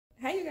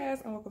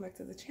guys, and welcome back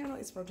to the channel.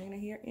 It's Rogina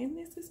here, and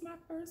this is my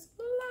first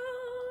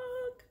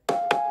vlog.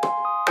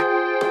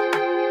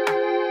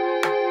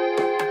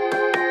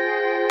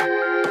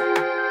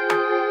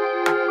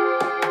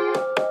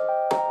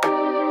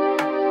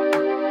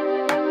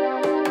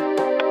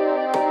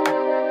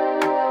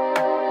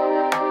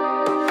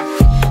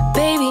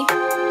 Baby,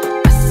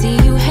 I see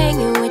you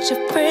hanging with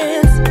your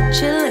friends,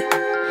 chilling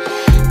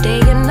day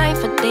and night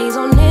for days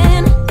on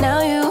end.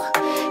 Now you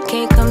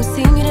can't come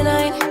see me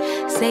tonight.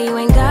 Say you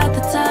ain't got the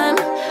time.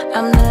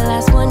 I'm the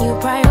last one you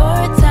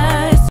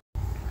prioritize.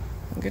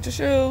 Get your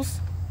shoes.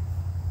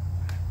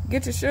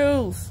 Get your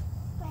shoes.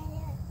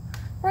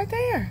 Right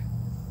there.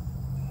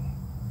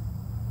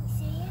 You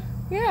see it?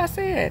 Yeah, I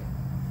see it.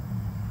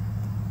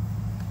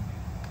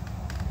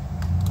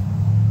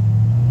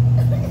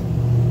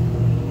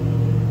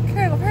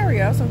 Caleb,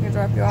 hurry up so we can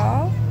drop you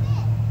off.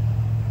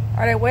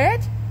 Are they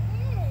wet?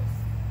 Yes.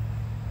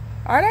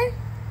 Are they?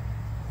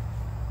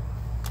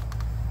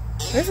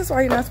 This is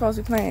why you're not supposed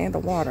to be playing in the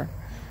water.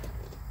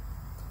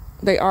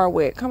 They are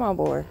wet. Come on,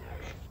 boy.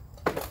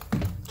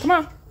 Come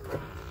on.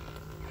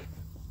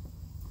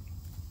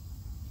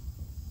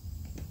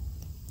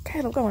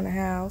 Caleb, go in the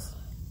house.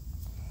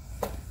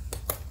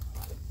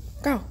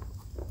 Go.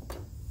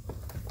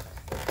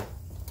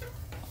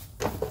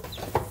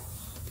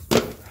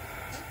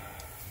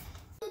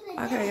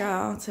 Okay,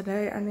 y'all.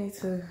 Today I need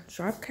to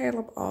drop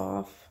Caleb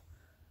off,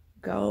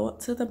 go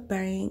to the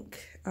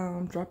bank,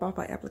 drop off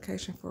an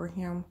application for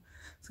him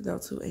to go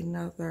to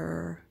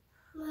another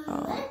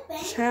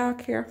child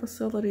care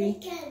facility.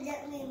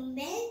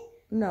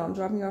 No, I'm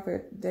dropping you off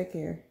at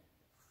daycare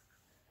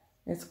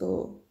at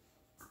school.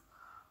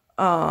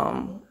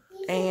 And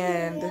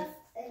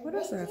what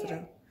else do I have to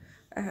do?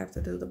 I have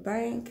to do the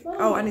bank.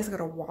 Oh, I need to go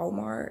to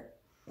Walmart.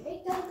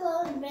 You gotta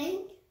go to the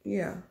bank?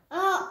 Yeah.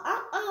 Oh,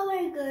 I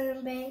already go to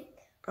the bank.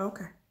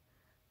 Okay.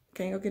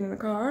 Can you go get in the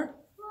car?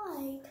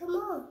 Why? Come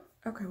on.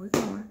 Okay, we're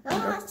going.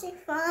 What's your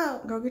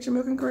phone? Go get your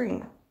milk and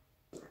cream.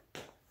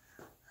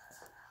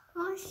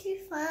 What's your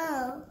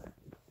phone?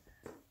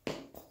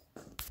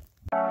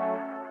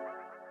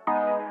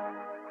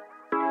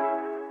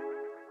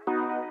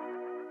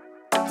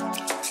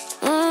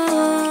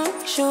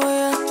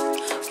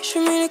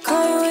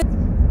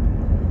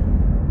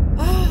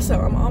 So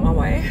I'm on my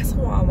way to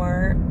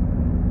Walmart.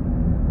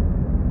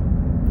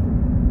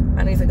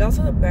 I need to go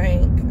to the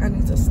bank. I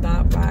need to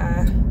stop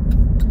by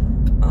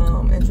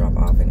and drop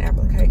off an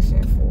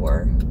application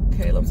for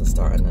Caleb to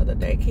start another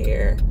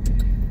daycare.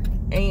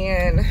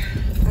 And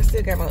I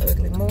still got my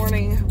ugly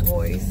morning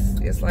voice.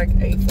 It's like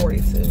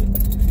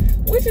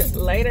 8:42, which is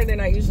later than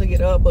I usually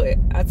get up, but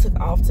I took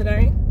off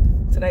today.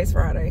 Today's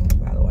Friday,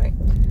 by the way.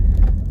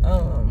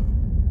 Oh,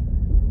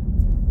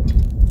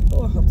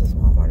 I hope this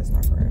Walmart is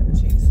not crowded.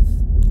 Jesus.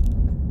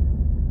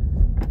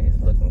 It's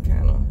looking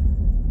kind of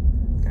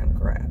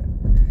crowded.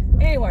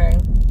 Anyway,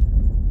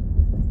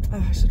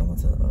 oh, I should have went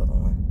to the other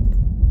one.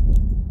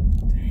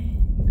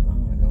 Dang, do I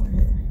want to go in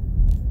here?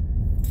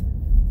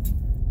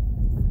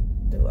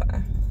 Do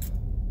I?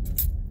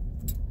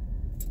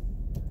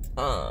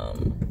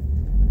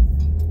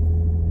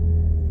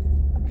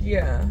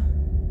 Yeah.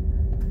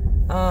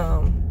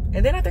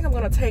 And then I think I'm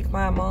gonna take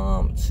my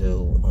mom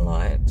to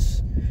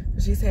lunch.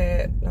 She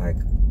had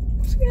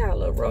a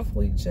little rough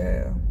week,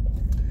 child.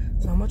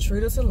 So I'm gonna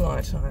treat her to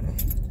lunch, honey.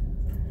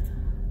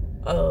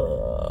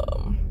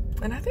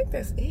 And I think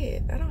that's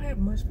it. I don't have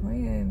much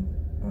planned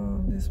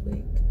this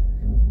week.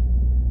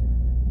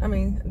 I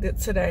mean,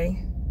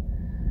 today.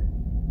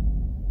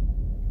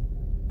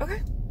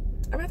 Okay,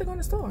 I'm about to go in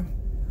the store.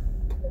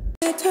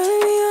 You're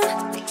turning me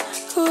on,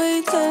 the way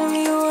you telling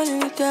me you want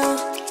me down.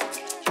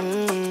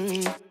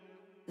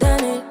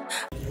 Done it.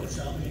 Your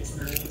shopping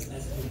experience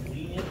as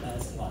convenient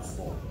as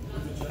possible.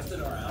 We've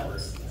adjusted our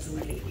hours so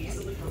we can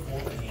easily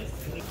perform enhanced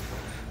cleaning.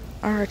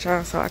 Alright,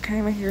 y'all, so I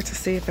came in here to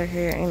see if they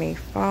had any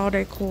fall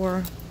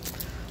decor.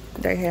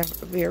 They have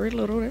very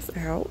little that's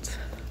out.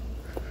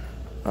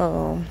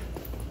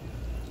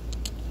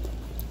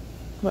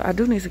 But I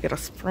do need to get a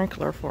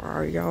sprinkler for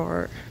our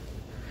yard.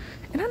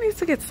 And I need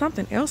to get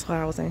something else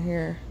while I was in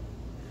here.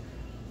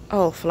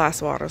 Oh, fly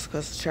swatters,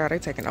 because child, they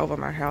taking over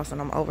my house and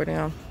I'm over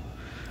them.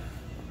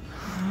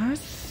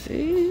 Let's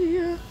see.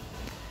 I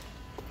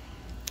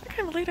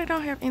can't believe they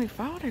don't have any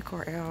fall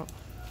decor out.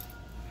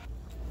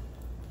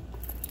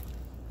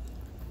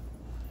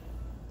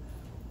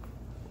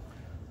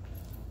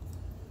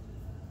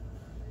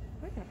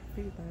 I got a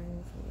few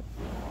things.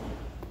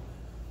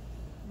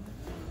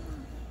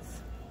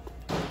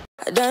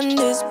 I done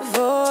this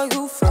before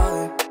you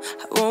falling.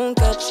 I won't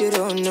catch you,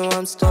 don't know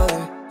I'm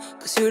stalling.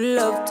 Cause you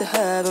love to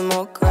have him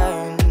all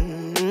crying.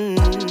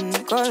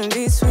 Calling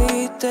me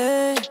sweet,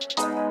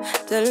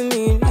 telling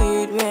me you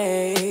need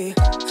me.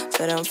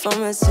 But I'm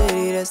from a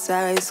city that's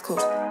high school.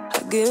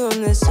 I give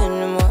him this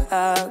anymore,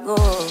 I go.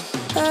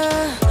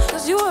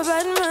 Cause you a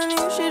bad money,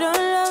 she don't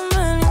love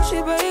money.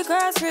 She break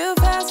grass real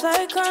fast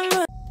like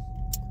conman.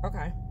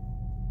 Okay.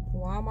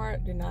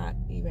 Walmart did not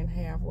even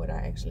have what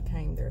I actually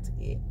came there to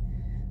get,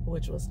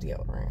 which was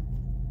deodorant.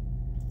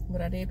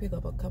 But I did pick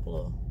up a couple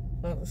of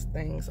other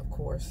things, of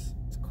course.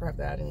 It's crap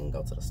that I didn't even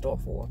go to the store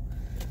for.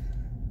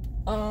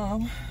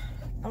 I'm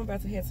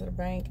about to head to the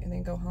bank and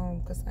then go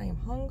home because I am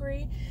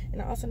hungry,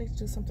 and I also need to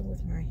do something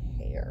with my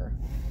hair.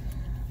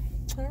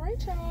 All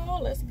right,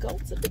 y'all, let's go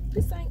to the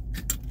bank.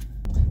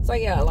 So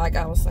yeah, like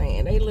I was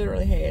saying, they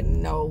literally had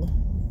no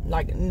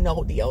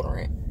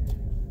deodorant.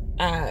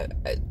 I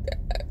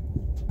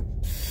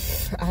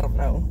don't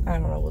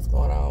know what's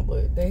going on,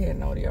 but they had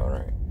no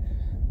deodorant.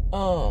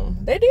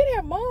 They did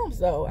have moms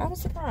though. I was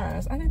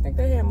surprised. I didn't think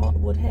they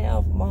would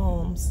have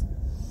moms.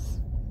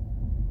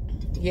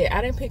 Yeah,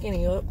 I didn't pick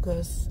any up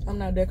because I'm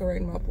not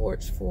decorating my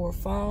porch for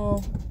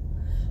fall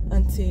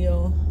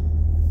until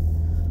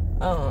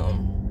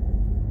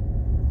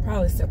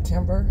probably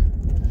September.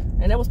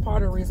 And that was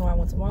part of the reason why I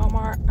went to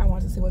Walmart. I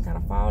wanted to see what kind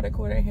of fall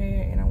decor they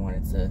had, and I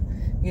wanted to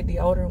get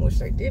deodorant, which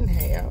they didn't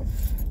have.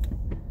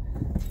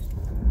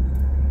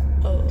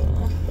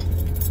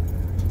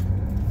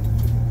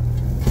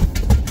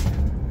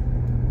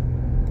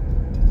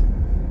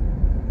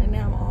 And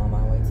now I'm on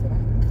my way to the bank.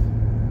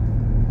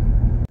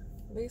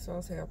 These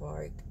roads have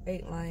like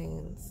 8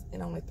 lanes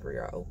and only 3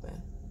 are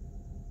open.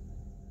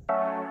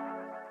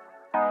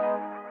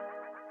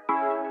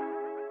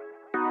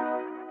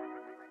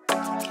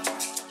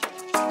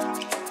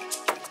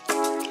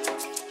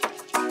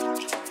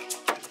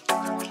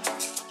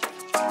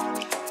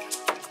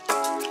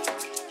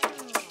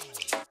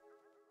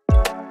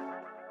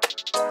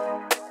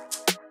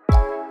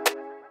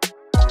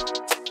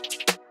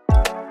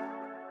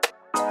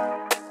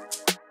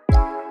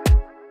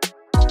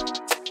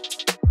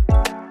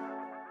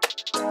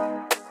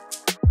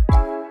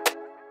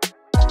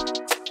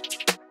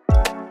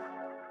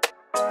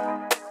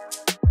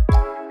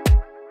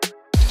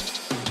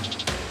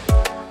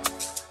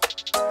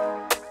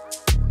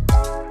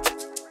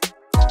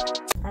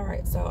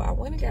 So I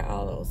went and got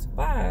all those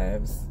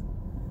fives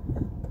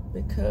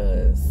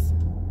because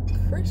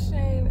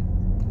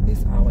Christian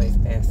is always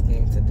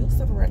asking to do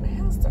stuff around the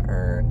house to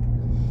earn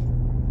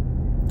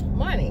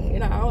money.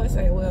 And I always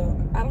say, well,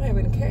 I don't have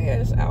any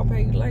cash, I'll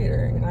pay you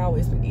later. And I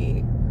always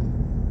forget.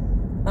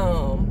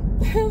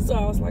 So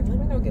I was like, let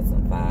me go get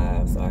some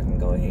fives so I can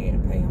go ahead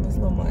and pay him his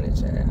little money,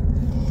 child.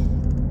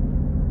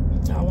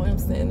 I want him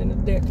sending the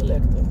debt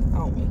collector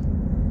on me.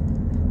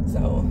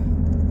 So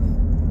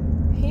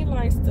he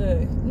likes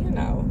to, you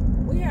know,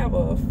 we have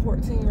a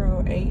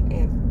 14-year-old, 8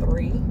 and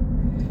 3,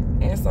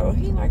 and so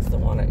he wants to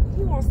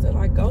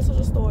like go to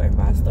the store and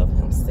buy stuff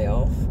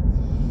himself,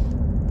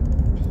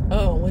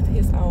 with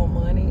his own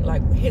money,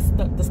 like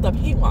the stuff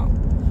he wants.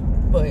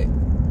 But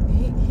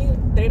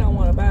they don't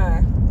want to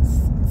buy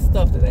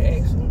stuff that they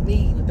actually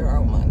need with their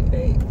own money.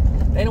 They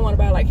don't want to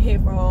buy like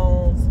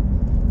headphones,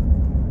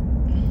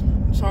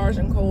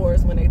 charging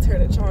cords when they tear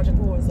the charging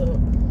cords up.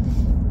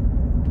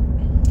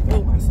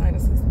 Oh, my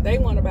sinuses. They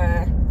want to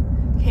buy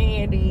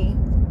candy,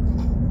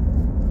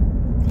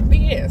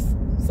 BS.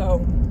 So,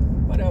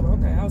 whatever.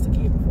 Okay, I was a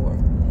kid before.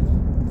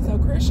 So,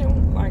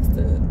 Christian likes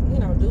to, you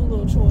know, do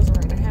little chores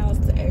around the house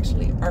to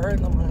actually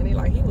earn the money.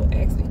 Like, he would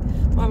ask me,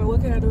 Mommy,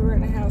 what can I do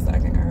around the house so I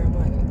can earn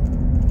money?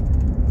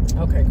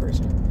 Okay,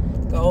 Christian.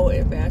 Go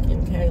and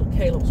vacuum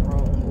Caleb's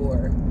room,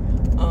 or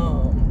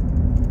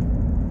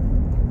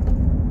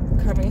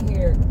come in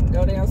here,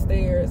 go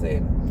downstairs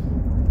and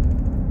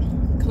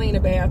clean the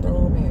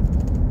bathroom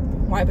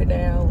and wipe it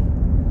down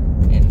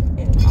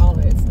and all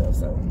that stuff.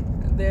 So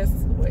that's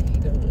what he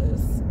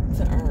does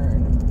to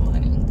earn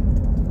money.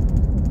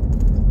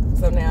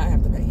 So now I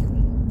have to pay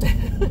him.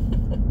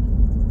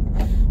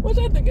 Which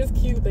I think is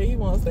cute that he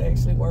wants to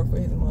actually work for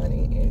his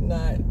money and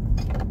not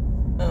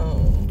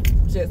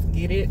just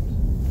get it.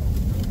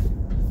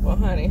 Well,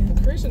 honey,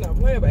 Christian don't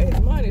play about his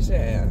money,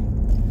 child.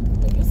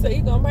 When you say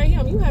you're gonna pay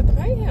him, you have to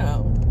pay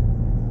him.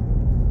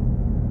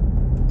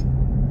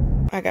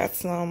 I got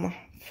some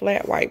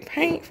flat white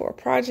paint for a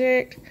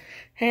project,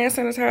 hand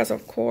sanitizer,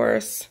 of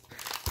course,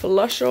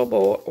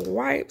 flushable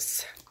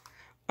wipes.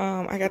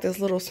 I got this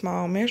little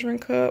small measuring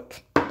cup.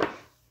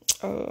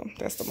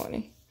 That's the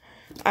money.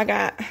 I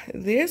got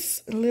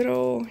this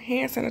little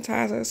hand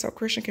sanitizer so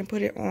Christian can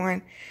put it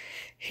on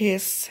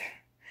his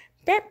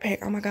backpack.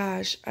 Oh my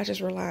gosh, I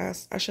just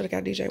realized I should have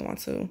got DJ one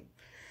too.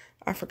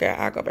 I forgot.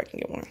 I'll go back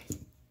and get one.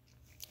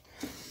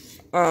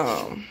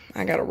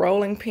 I got a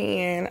rolling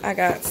pin. I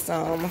got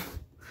some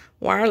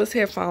wireless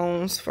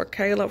headphones for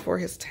Caleb for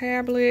his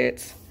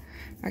tablet.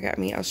 I got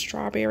me a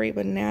strawberry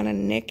banana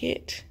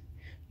naked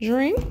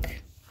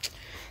drink.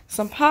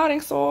 Some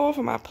potting soil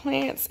for my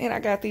plants. And I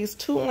got these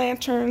 2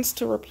 lanterns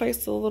to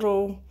replace the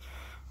little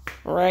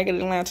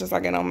raggedy lanterns I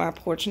get on my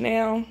porch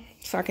now,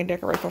 so I can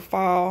decorate for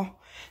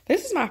fall.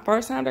 This is my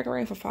first time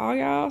decorating for fall,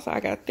 y'all. So I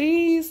got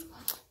these,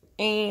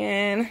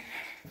 and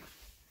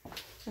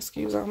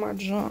excuse all my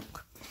junk.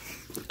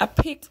 I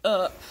picked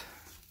up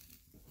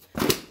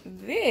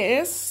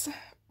this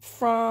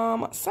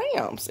from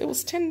Sam's. It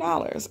was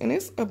 $10, and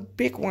it's a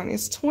big one.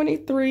 It's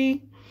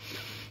 23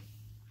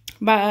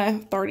 by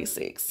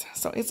 36.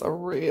 So it's a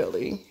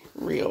really,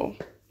 real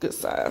good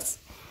size.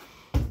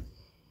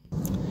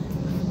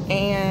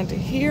 And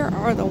here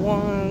are the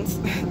ones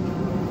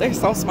They're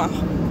so small.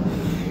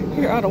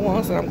 Here are the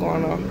ones that I'm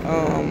going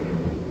to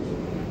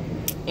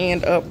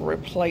end up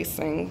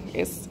replacing.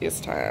 It's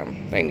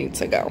time. They need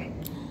to go.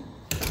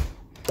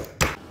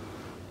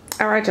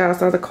 All right, y'all,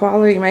 so the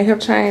quality may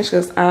have changed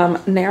because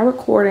I'm now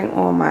recording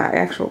on my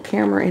actual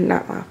camera and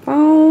not my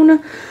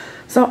phone.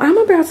 So I'm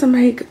about to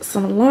make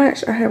some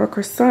lunch. I have a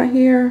croissant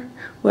here.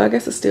 Well, I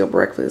guess it's still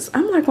breakfast.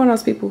 I'm like one of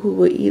those people who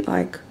would eat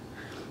like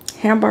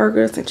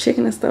hamburgers and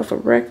chicken and stuff for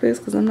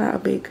breakfast because I'm not a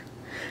big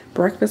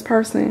breakfast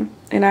person.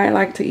 And I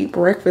like to eat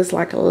breakfast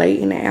like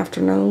late in the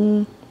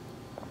afternoon.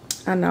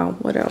 I know,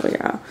 whatever,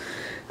 y'all.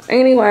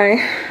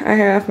 Anyway, I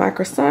have my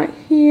croissant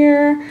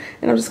here,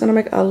 and I'm just gonna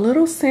make a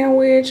little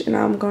sandwich, and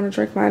I'm gonna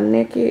drink my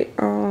naked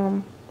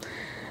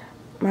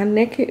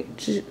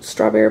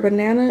strawberry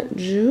banana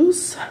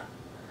juice,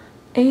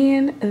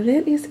 and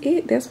that is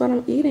it. That's what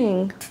I'm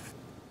eating.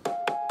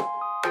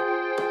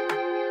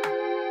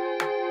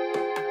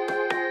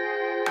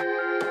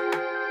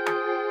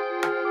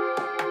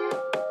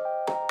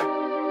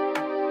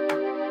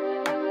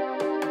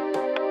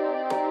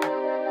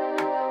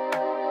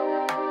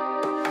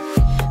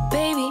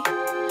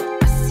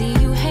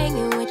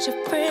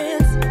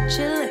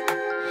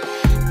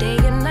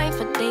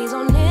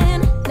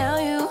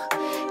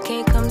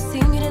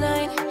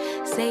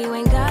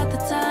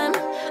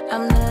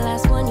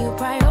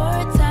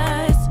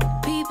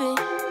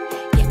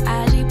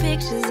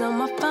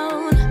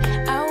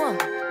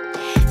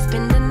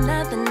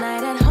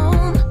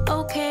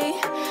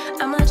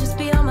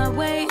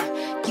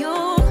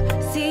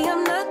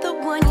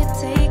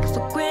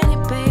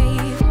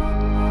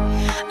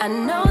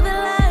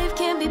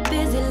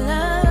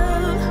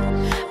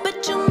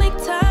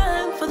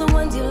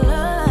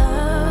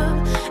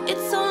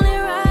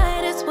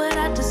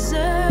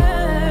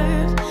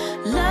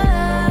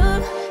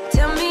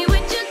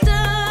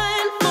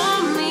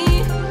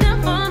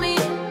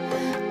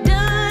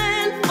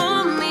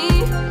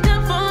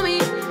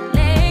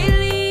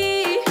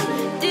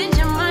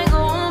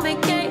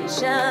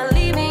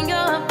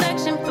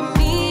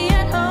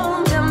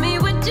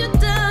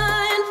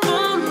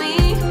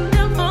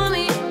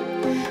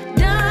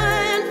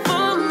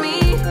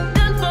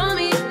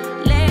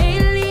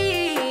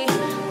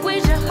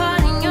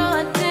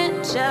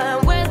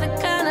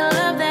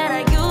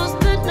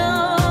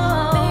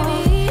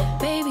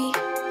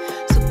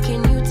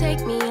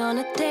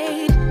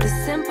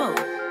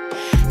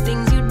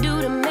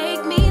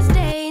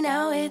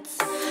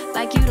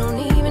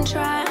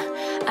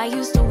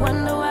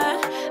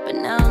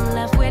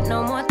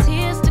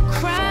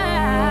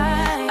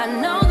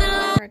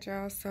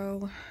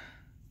 So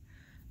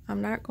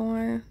I'm not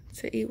going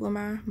to eat with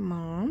my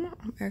mom.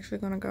 I'm actually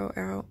gonna go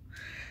out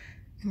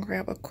and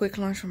grab a quick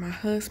lunch with my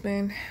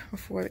husband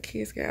before the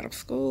kids get out of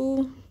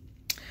school.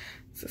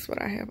 This is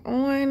what I have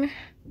on.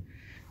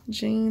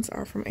 Jeans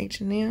are from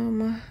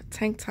H&M.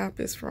 Tank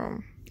top is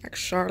from like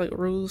Charlotte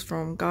Russe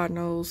from God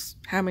knows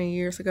how many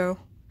years ago.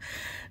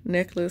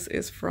 Necklace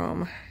is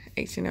from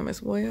H&M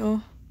as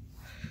well.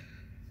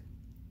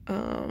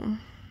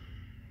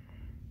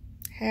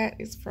 Hat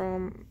is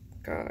from,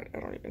 God, I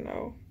don't even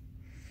know.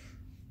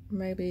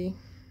 Maybe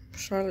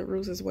Charlotte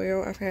Russe as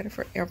well. I've had it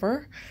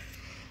forever.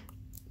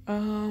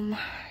 And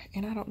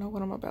I don't know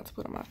what I'm about to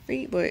put on my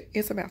feet, but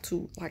it's about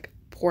to like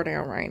pour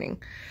down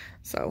raining.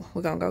 So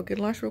we're gonna go get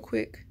lunch real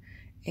quick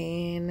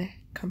and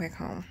come back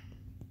home.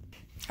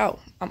 Oh,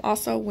 I'm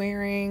also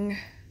wearing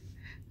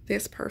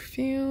this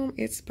perfume.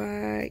 It's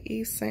by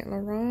Yves Saint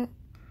Laurent.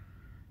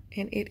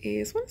 And it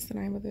is, what is the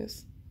name of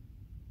this?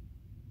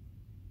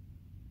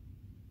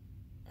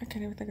 I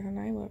can't even think of the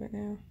name of it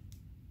now.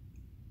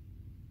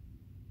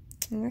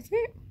 And that's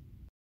it.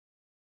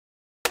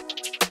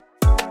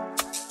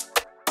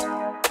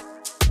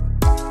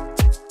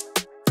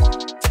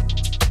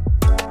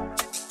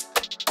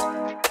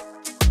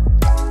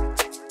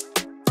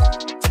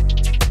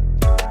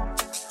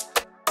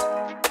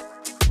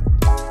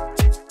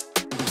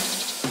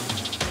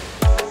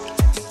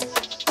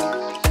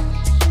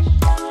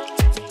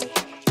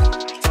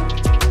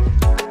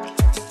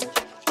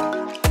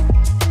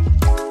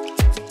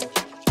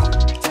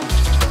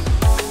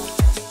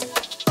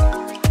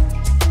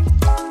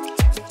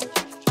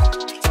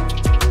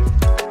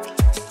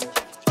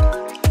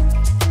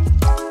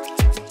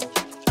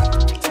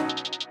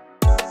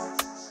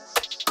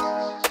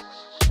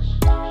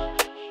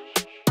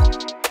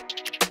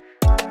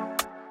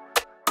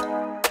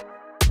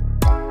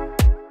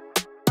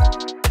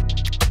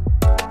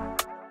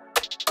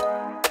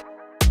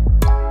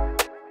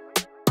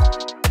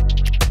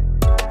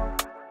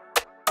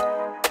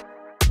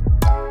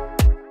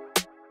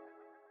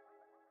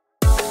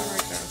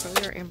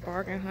 In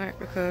bargain hunt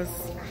because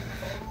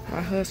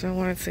my husband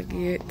wanted to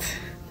get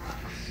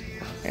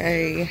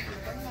a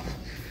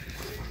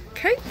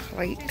cake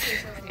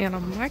plate and a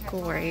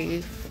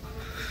microwave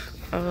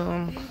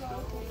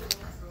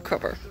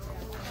cover.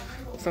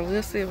 So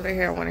we'll see if they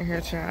have one in here,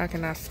 child. I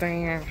cannot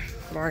stand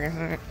bargain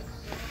hunt.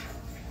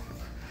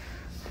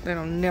 They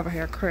don't never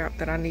have crap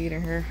that I need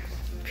in here,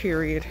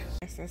 period.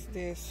 Since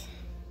this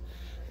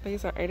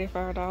These are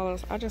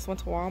 $85. I just went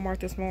to Walmart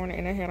this morning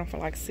and they had them for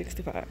like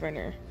 $65 in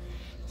there.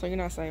 So you're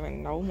not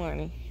saving no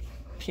money,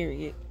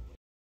 period.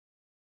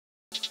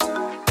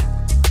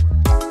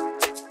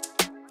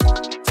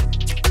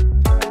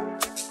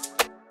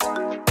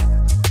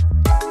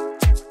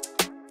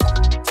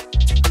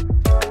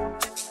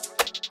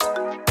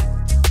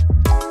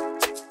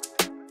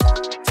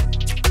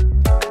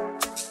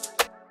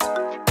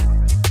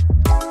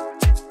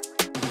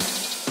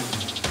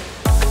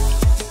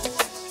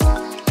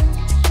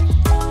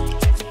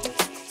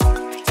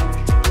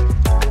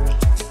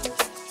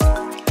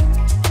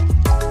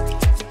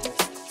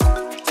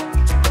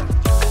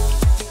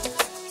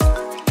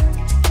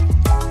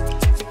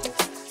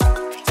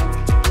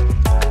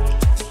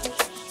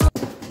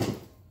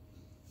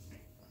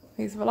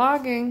 He's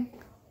vlogging.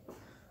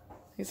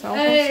 He's home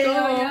from school.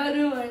 How y'all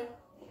doing?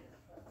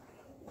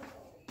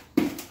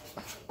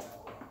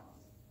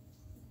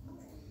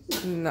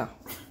 No.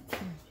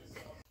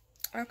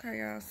 Okay,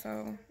 y'all.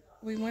 So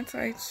we went to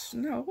where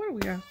did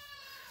we go?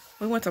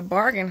 We went to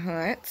Bargain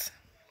Hunt,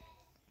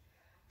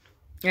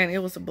 and it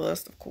was a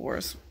bust, of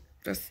course.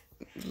 That's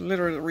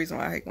literally the reason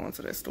why I hate going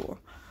to that store.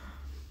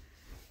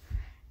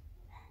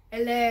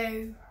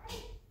 Hello.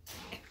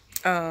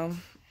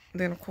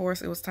 Then, of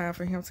course, it was time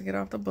for him to get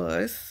off the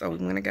bus. So we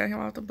went and got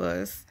him off the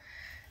bus.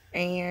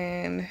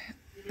 And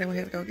then we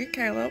had to go get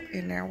Caleb.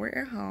 And now we're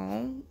at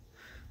home.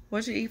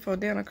 What'd you eat for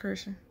dinner,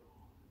 Christian?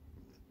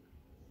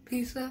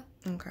 Pizza.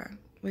 Okay.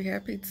 We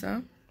had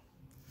pizza.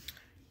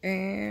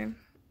 And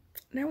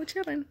now we're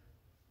chilling.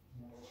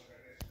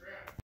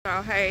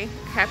 Oh, hey.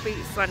 Happy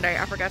Sunday.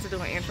 I forgot to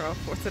do an intro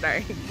for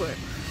today. But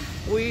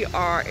we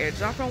are at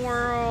Jumping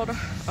World.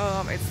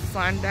 It's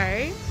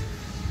Sunday.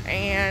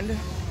 And,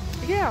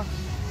 yeah.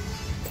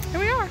 Here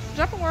we are,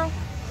 Jumping World.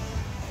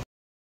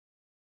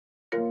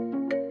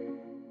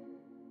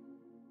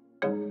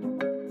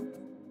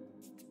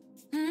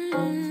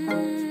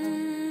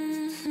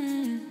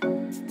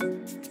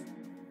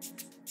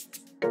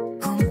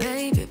 Oh,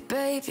 baby,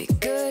 baby,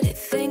 good at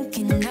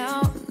thinking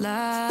out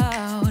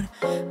loud,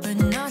 but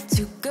not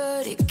too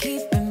good at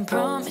keeping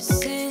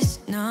promises.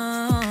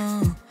 No.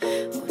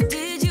 Oh,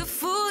 did you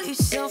fool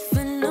yourself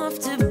enough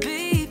to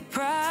be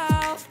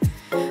proud?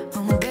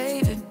 Oh,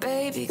 baby,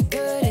 baby,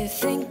 good at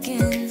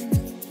thinking.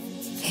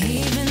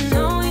 Even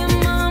though your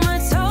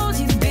mama told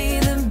you be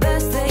the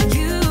best that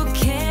you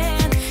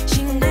can,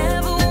 she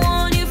never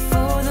warned you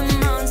for the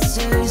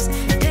monsters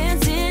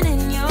dancing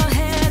in your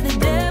head, the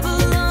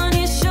devil on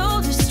your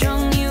shoulder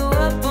strung you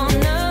up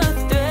on a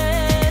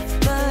thread.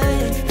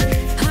 But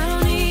I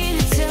don't need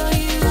to tell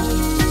you,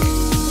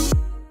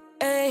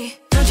 hey,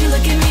 don't you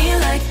look at me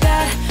like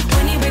that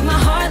when you break my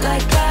heart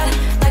like that,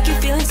 like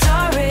you're feeling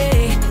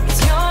sorry.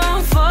 It's your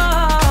own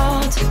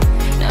fault.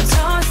 Now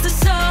toss the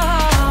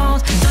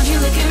salt. Don't you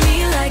look at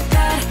me like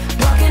that,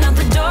 walking out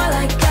the door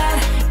like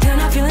that. You're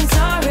not feeling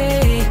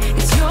sorry.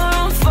 It's your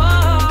own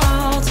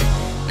fault.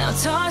 Now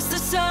toss the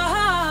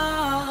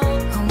salt.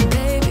 Oh,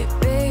 baby,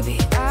 baby,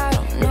 I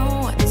don't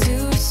know what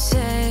to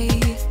say.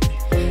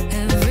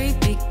 Every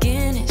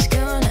beginning's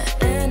gonna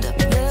end up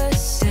the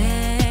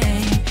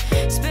same.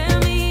 Spare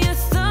me your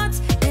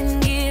thoughts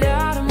and get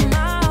out of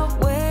my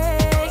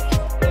way.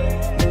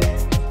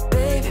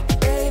 Baby,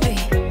 baby,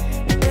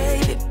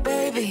 baby,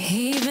 baby.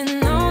 Even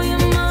though your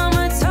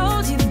mama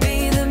told you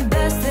be the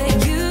best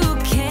that you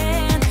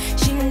can,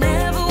 she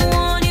never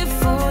warned you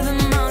for the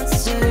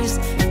monsters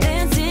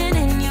dancing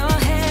in your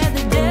head,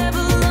 the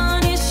devil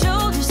on your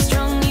shoulder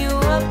strung you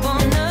up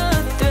on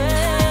a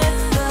thread.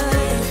 But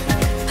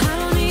I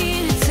don't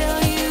need to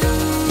tell you,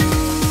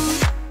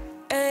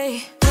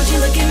 hey, don't you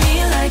look at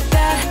me like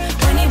that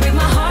when you break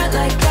my heart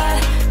like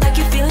that, like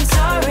you're feeling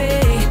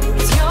sorry.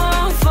 It's your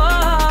own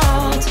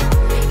fault.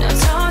 Now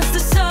toss the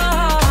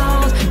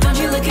salt. Don't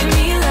you look at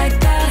me like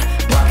that,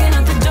 walking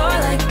out the door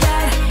like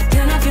that.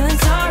 You're not feeling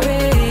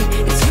sorry.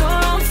 It's your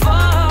own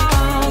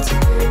fault.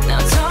 Now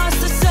toss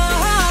the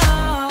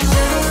salt.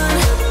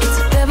 It's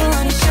a devil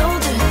on your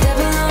shoulder.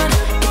 Devil on,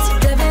 it's a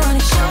devil on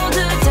your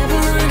shoulder.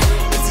 Devil on,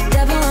 it's a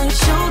devil on your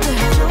shoulder.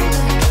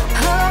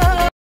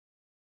 Oh.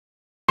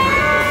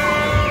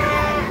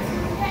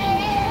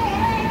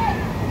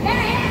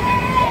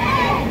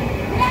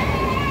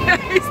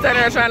 He's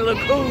standing there trying to look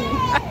cool.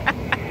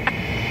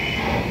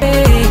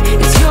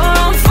 It's your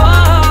own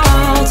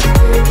fault.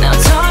 Now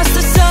toss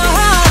the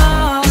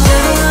salt.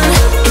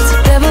 It's a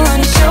devil on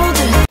your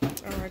shoulder.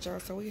 Alright, y'all.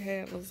 So we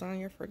had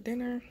lasagna for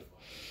dinner.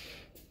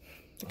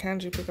 The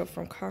kind you pick up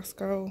from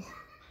Costco.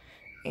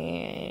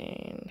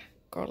 And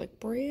garlic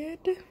bread.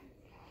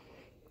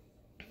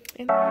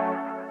 And